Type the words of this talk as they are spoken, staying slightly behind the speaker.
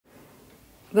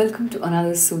Welcome to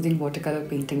another soothing watercolor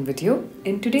painting video.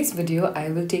 In today's video,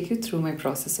 I will take you through my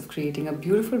process of creating a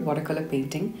beautiful watercolor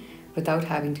painting without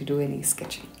having to do any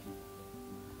sketching.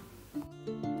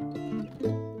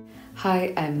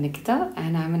 Hi, I'm Nikita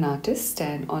and I'm an artist,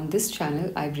 and on this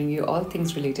channel I bring you all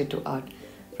things related to art,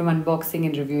 from unboxing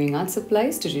and reviewing art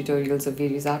supplies to tutorials of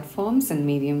various art forms and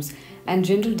mediums and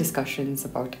general discussions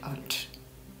about art.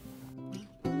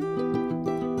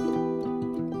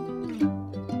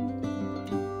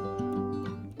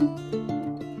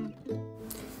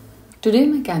 Today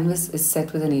my canvas is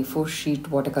set with an A4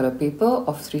 sheet watercolor paper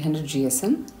of 300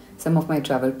 GSM, some of my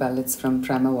travel palettes from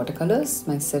Prima Watercolors,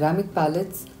 my ceramic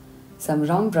palettes, some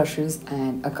round brushes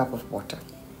and a cup of water.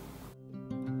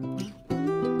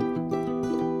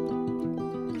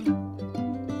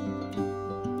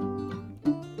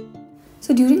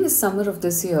 So during the summer of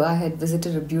this year, I had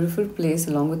visited a beautiful place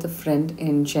along with a friend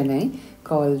in Chennai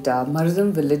called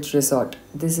Marudam Village Resort.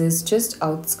 This is just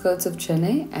outskirts of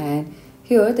Chennai, and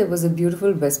here there was a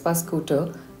beautiful Vespa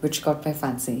scooter which caught my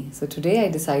fancy. So today I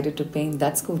decided to paint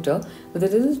that scooter with a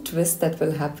little twist that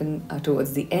will happen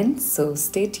towards the end, so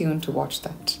stay tuned to watch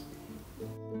that.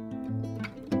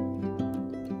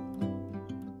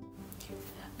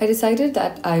 I decided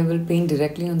that I will paint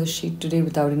directly on the sheet today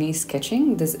without any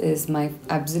sketching. This is my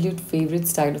absolute favorite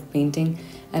style of painting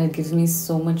and it gives me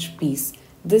so much peace.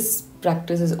 This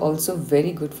practice is also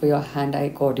very good for your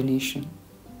hand-eye coordination.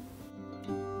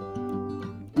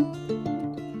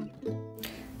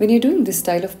 When you're doing this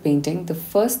style of painting, the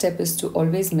first step is to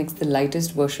always mix the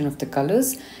lightest version of the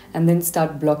colors and then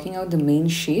start blocking out the main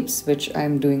shapes, which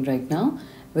I'm doing right now,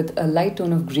 with a light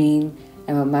tone of green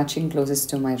and matching closest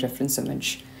to my reference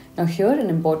image. Now here an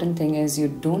important thing is you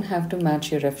don't have to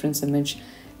match your reference image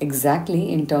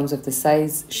exactly in terms of the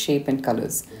size, shape and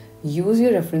colors. Use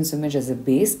your reference image as a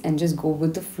base and just go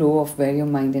with the flow of where your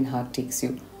mind and heart takes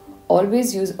you.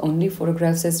 Always use only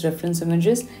photographs as reference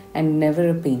images and never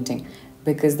a painting,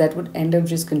 because that would end up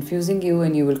just confusing you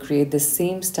and you will create the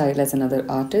same style as another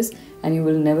artist and you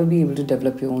will never be able to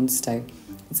develop your own style.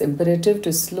 It's imperative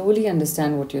to slowly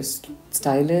understand what your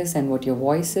style is and what your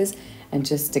voice is and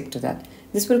just stick to that.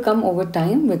 This will come over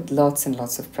time with lots and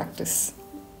lots of practice.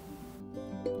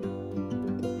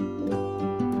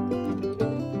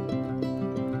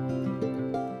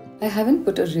 I haven't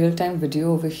put a real-time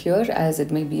video over here as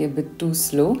it may be a bit too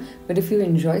slow, but if you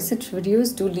enjoy such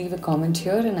videos, do leave a comment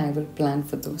here and I will plan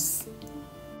for those.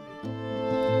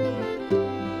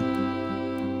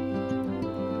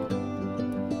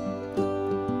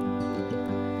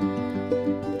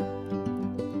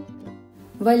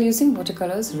 While using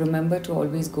watercolors, remember to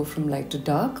always go from light to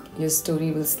dark. Your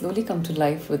story will slowly come to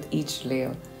life with each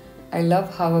layer. I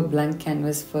love how a blank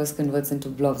canvas first converts into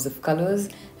blobs of colors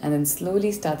and then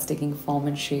slowly starts taking form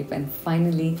and shape, and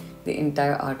finally the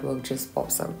entire artwork just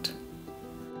pops out.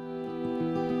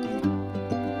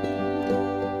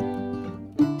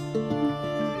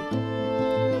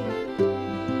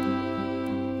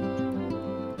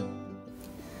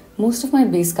 Most of my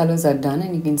base colors are done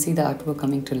and you can see the artwork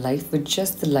coming to life with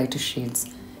just the lighter shades.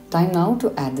 Time now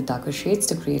to add the darker shades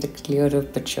to create a clearer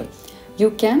picture. You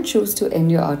can choose to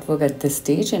end your artwork at this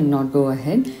stage and not go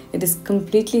ahead. It is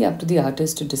completely up to the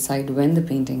artist to decide when the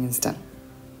painting is done.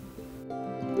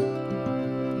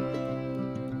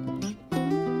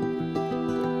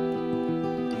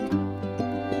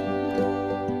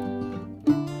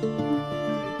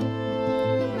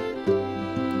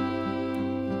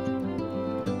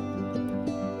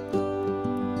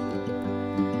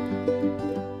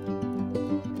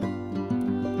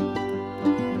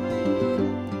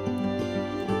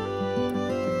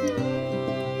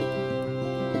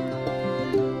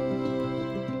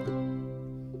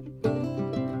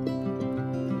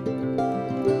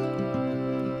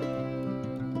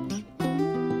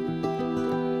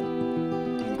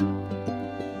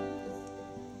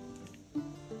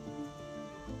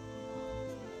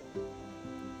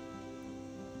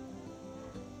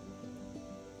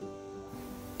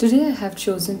 Today I have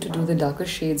chosen to do the darker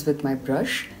shades with my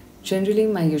brush. Generally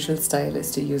my usual style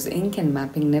is to use ink and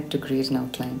mapping nib to create an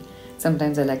outline.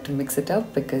 Sometimes I like to mix it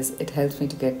up because it helps me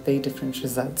to get very different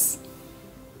results.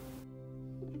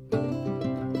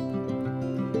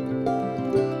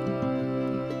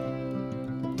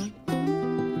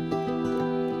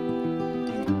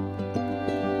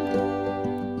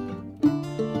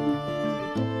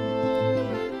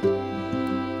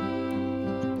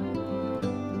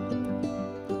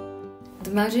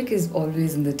 The magic is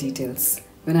always in the details.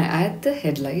 When I add the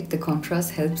headlight, the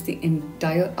contrast helps the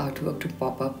entire artwork to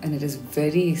pop up and it is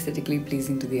very aesthetically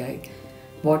pleasing to the eye.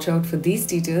 Watch out for these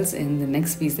details in the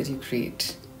next piece that you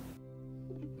create.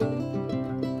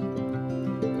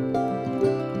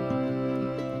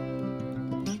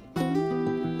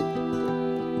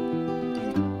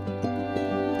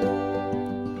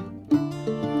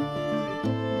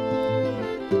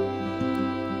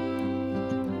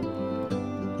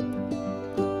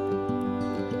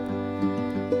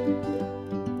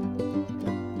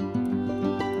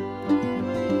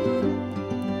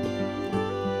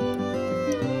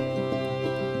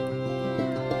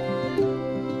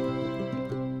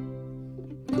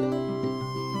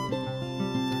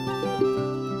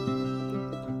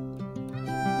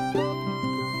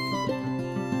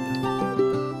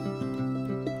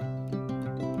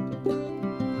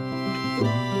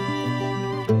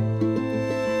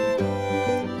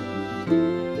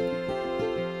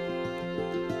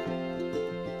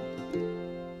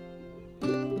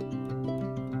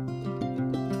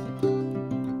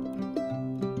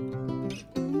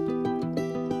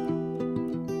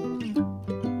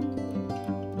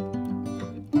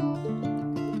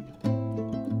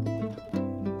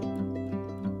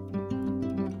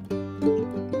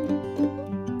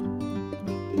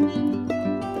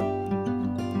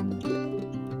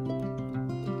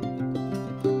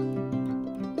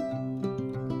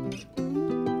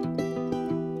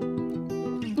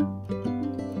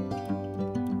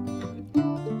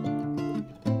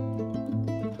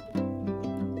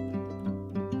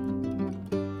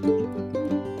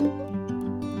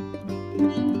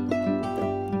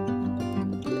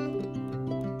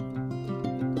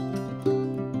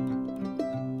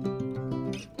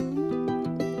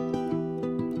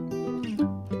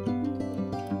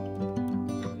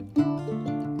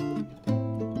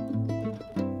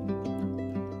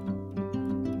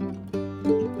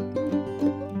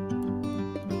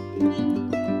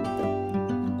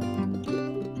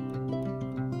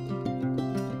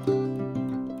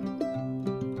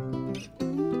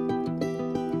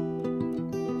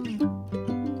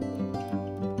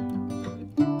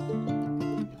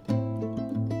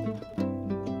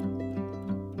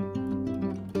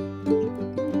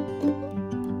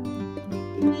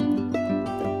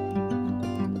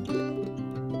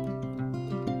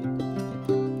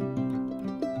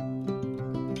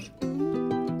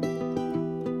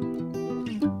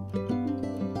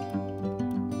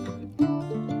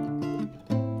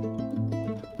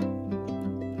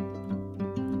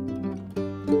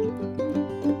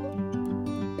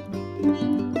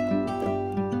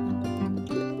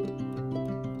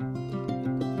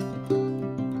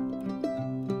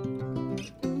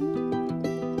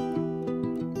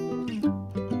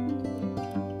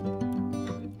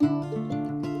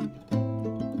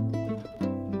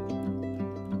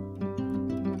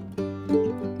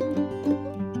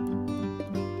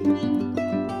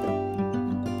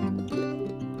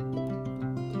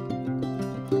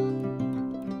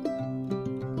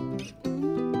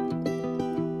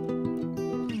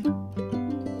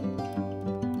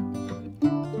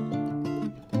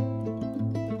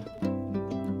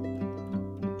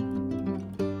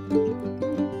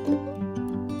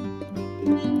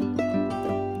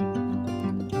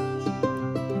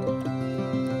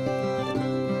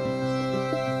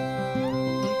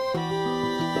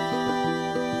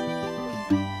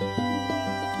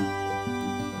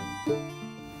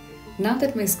 Now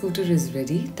that my scooter is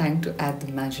ready, time to add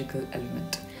the magical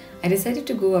element. I decided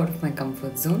to go out of my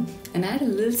comfort zone and add a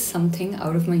little something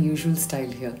out of my usual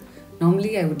style here.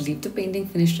 Normally I would leave the painting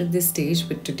finished at this stage,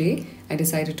 but today I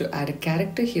decided to add a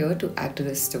character here to add to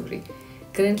the story.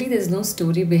 Currently there's no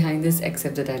story behind this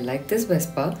except that I like this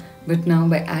Vespa, but now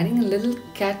by adding a little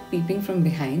cat peeping from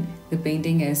behind, the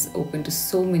painting is open to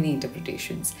so many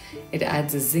interpretations. It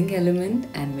adds a zing element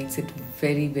and makes it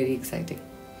very, very exciting.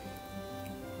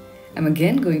 I'm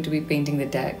again going to be painting the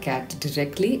cat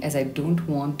directly as I don't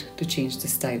want to change the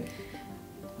style.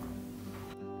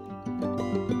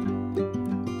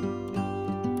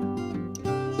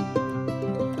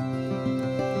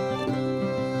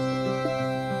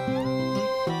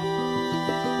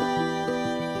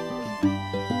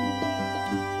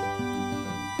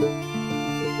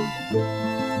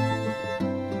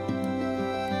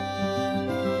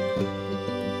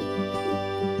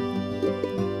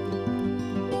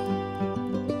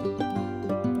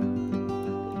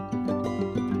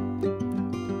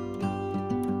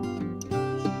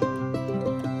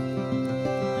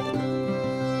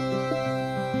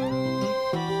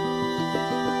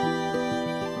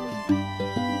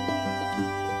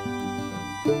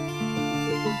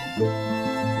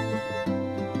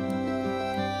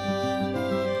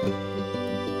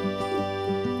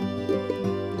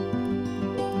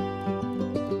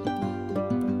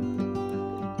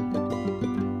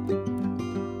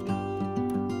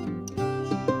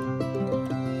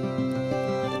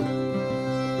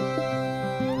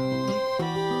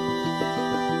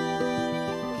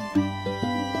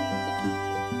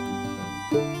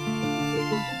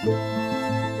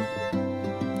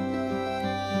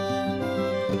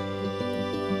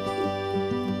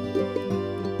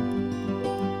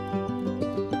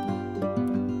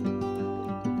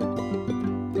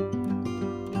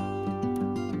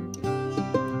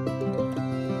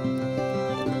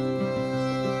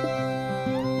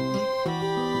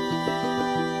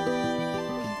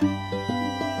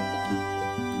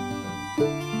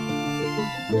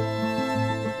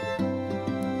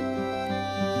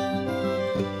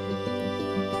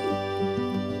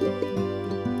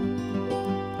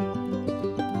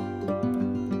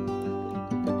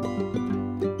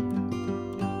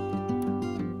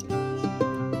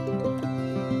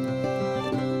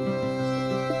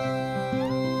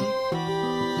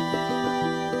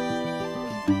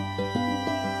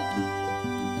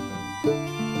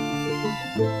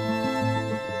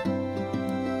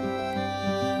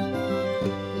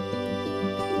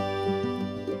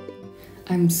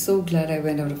 I'm so glad I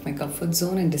went out of my comfort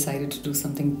zone and decided to do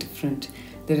something different.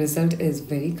 The result is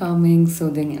very calming,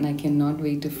 soothing, and I cannot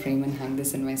wait to frame and hang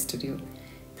this in my studio.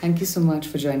 Thank you so much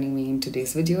for joining me in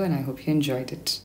today's video, and I hope you enjoyed it.